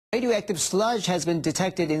Radioactive sludge has been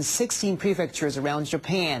detected in 16 prefectures around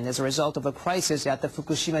Japan as a result of a crisis at the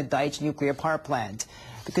Fukushima Daiichi nuclear power plant.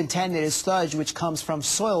 The contaminated sludge, which comes from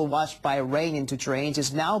soil washed by rain into drains,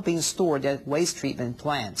 is now being stored at waste treatment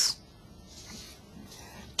plants.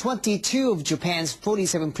 22 of Japan's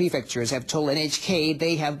 47 prefectures have told NHK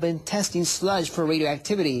they have been testing sludge for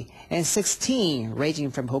radioactivity, and 16,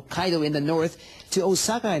 ranging from Hokkaido in the north to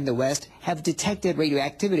Osaka in the west, have detected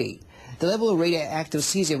radioactivity. The level of radioactive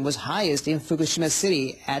cesium was highest in Fukushima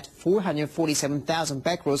City at 447,000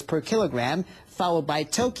 becquerels per kilogram, followed by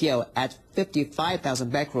Tokyo at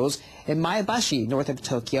 55,000 becquerels, and Maebashi, north of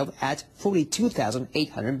Tokyo, at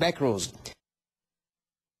 42,800 becquerels.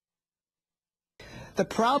 The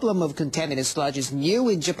problem of contaminated sludge is new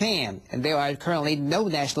in Japan, and there are currently no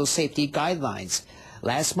national safety guidelines.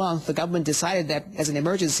 Last month, the government decided that as an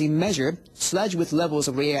emergency measure, sludge with levels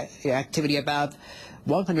of radioactivity above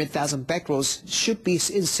 100,000 becquerels should be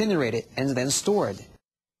incinerated and then stored.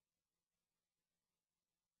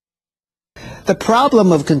 The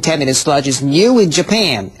problem of contaminated sludge is new in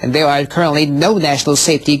Japan, and there are currently no national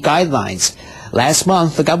safety guidelines. Last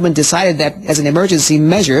month, the government decided that as an emergency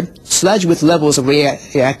measure, sludge with levels of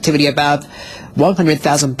radioactivity above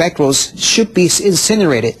 100,000 becquerels should be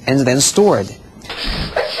incinerated and then stored.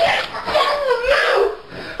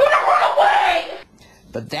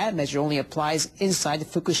 But that measure only applies inside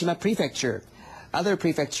Fukushima Prefecture. Other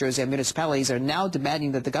prefectures and municipalities are now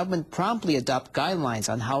demanding that the government promptly adopt guidelines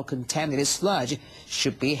on how contaminated sludge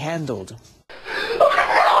should be handled.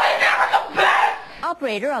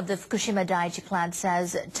 Operator of the Fukushima Daiichi plant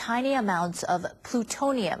says tiny amounts of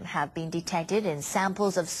plutonium have been detected in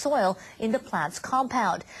samples of soil in the plant's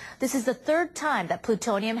compound. This is the third time that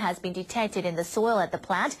plutonium has been detected in the soil at the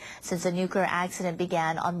plant since the nuclear accident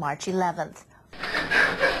began on March 11th.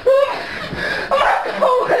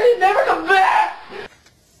 Never come back!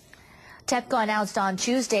 TEPCO announced on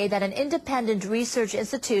Tuesday that an independent research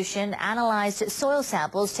institution analyzed soil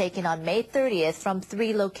samples taken on May 30th from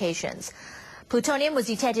 3 locations. Plutonium was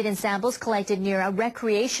detected in samples collected near a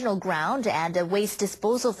recreational ground and a waste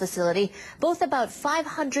disposal facility, both about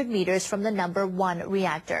 500 meters from the number 1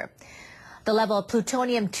 reactor. The level of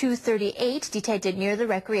plutonium-238 detected near the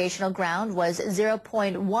recreational ground was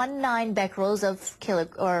 0.19 becquerels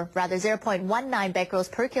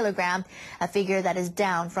per kilogram, a figure that is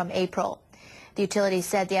down from April. The utility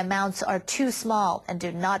said the amounts are too small and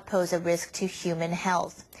do not pose a risk to human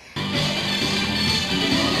health.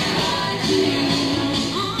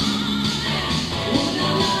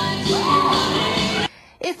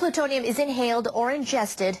 If plutonium is inhaled or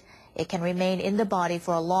ingested, it can remain in the body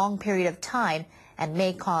for a long period of time and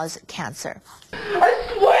may cause cancer.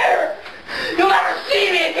 I swear, you'll never see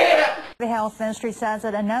me again! The Health Ministry says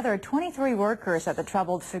that another 23 workers at the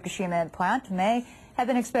troubled Fukushima plant may have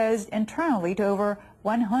been exposed internally to over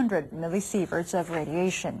 100 millisieverts of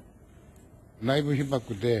radiation. I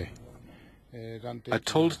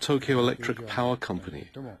told Tokyo Electric Power Company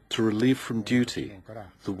to relieve from duty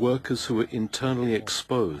the workers who were internally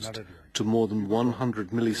exposed to more than 100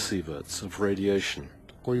 millisieverts of radiation.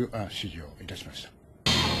 The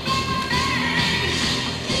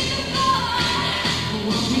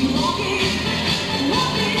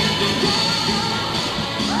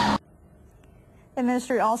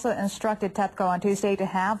ministry also instructed TEPCO on Tuesday to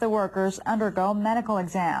have the workers undergo medical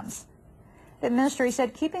exams. The ministry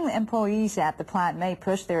said keeping the employees at the plant may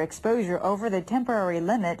push their exposure over the temporary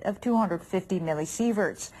limit of 250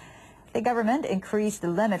 millisieverts. The government increased the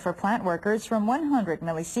limit for plant workers from 100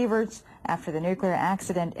 millisieverts after the nuclear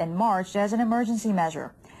accident in March as an emergency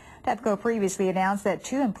measure. TEPCO previously announced that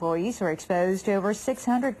 2 employees were exposed to over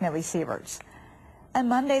 600 millisieverts. On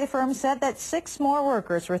Monday, the firm said that 6 more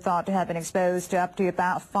workers were thought to have been exposed to up to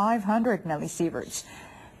about 500 millisieverts.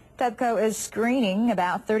 TEPCO is screening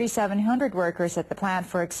about 3,700 workers at the plant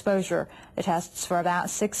for exposure. The tests for about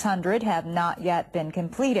 600 have not yet been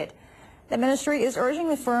completed. The ministry is urging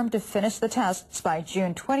the firm to finish the tests by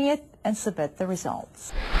June 20th and submit the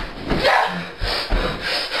results.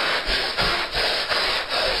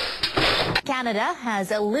 Canada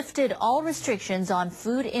has lifted all restrictions on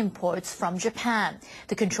food imports from Japan.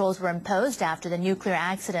 The controls were imposed after the nuclear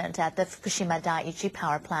accident at the Fukushima Daiichi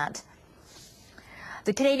power plant.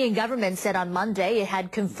 The Canadian government said on Monday it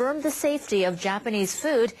had confirmed the safety of Japanese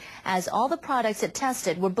food as all the products it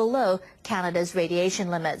tested were below Canada's radiation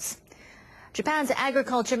limits. Japan's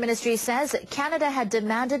Agriculture Ministry says Canada had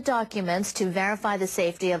demanded documents to verify the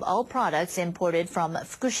safety of all products imported from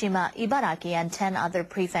Fukushima, Ibaraki, and 10 other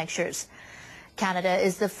prefectures. Canada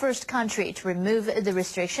is the first country to remove the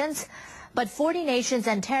restrictions. But 40 nations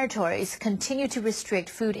and territories continue to restrict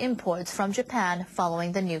food imports from Japan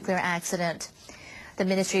following the nuclear accident. The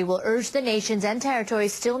ministry will urge the nations and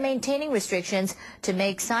territories still maintaining restrictions to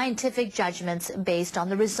make scientific judgments based on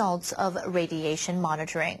the results of radiation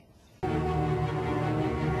monitoring.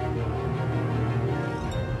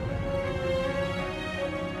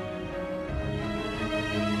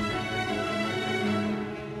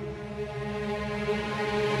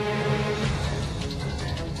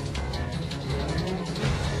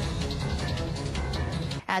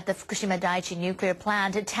 At the Fukushima Daiichi nuclear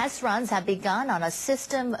plant, test runs have begun on a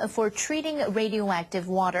system for treating radioactive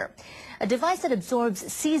water. A device that absorbs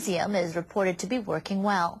cesium is reported to be working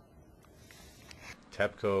well.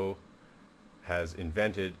 TEPCO has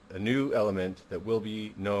invented a new element that will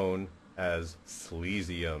be known as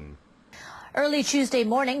selasium. Early Tuesday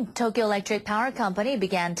morning, Tokyo Electric Power Company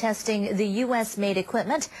began testing the U.S.-made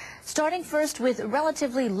equipment, starting first with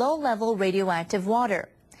relatively low-level radioactive water.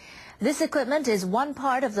 This equipment is one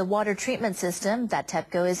part of the water treatment system that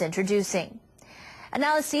TEPCO is introducing.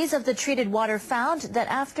 Analyses of the treated water found that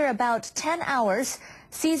after about 10 hours,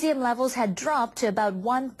 cesium levels had dropped to about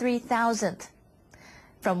 1/3000th.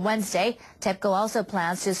 From Wednesday, TEPCO also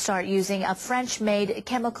plans to start using a French-made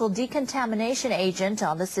chemical decontamination agent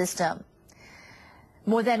on the system.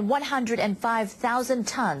 More than 105,000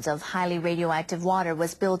 tons of highly radioactive water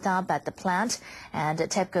was built up at the plant, and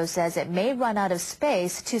TEPCO says it may run out of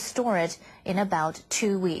space to store it in about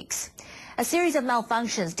 2 weeks. A series of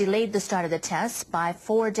malfunctions delayed the start of the tests by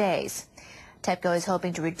 4 days. TEPCO is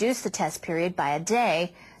hoping to reduce the test period by a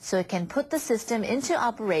day so it can put the system into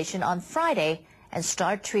operation on Friday and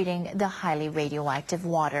start treating the highly radioactive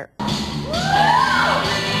water.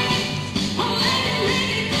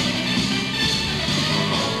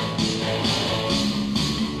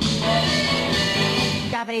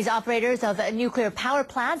 Japanese operators of nuclear power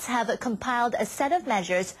plants have compiled a set of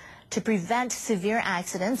measures to prevent severe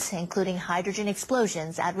accidents, including hydrogen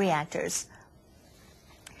explosions at reactors.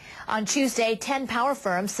 On Tuesday, 10 power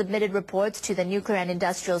firms submitted reports to the Nuclear and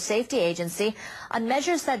Industrial Safety Agency on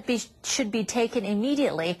measures that should be taken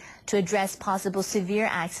immediately to address possible severe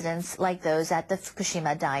accidents like those at the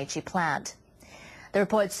Fukushima Daiichi plant. The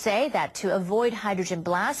reports say that to avoid hydrogen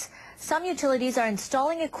blasts, some utilities are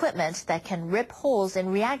installing equipment that can rip holes in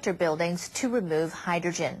reactor buildings to remove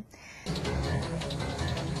hydrogen.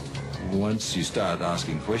 Once you start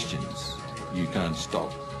asking questions, you can't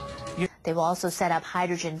stop. They will also set up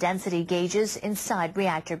hydrogen density gauges inside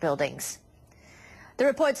reactor buildings. The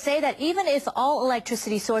reports say that even if all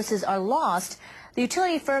electricity sources are lost, the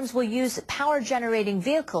utility firms will use power-generating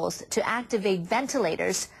vehicles to activate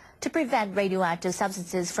ventilators to prevent radioactive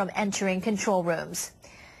substances from entering control rooms.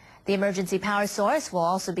 The emergency power source will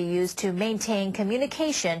also be used to maintain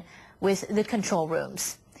communication with the control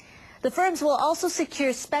rooms. The firms will also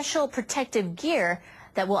secure special protective gear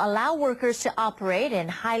that will allow workers to operate in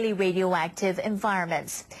highly radioactive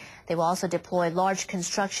environments. They will also deploy large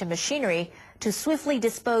construction machinery to swiftly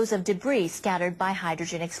dispose of debris scattered by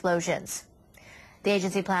hydrogen explosions. The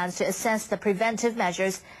agency plans to assess the preventive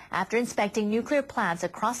measures after inspecting nuclear plants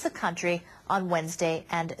across the country on Wednesday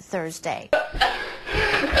and Thursday.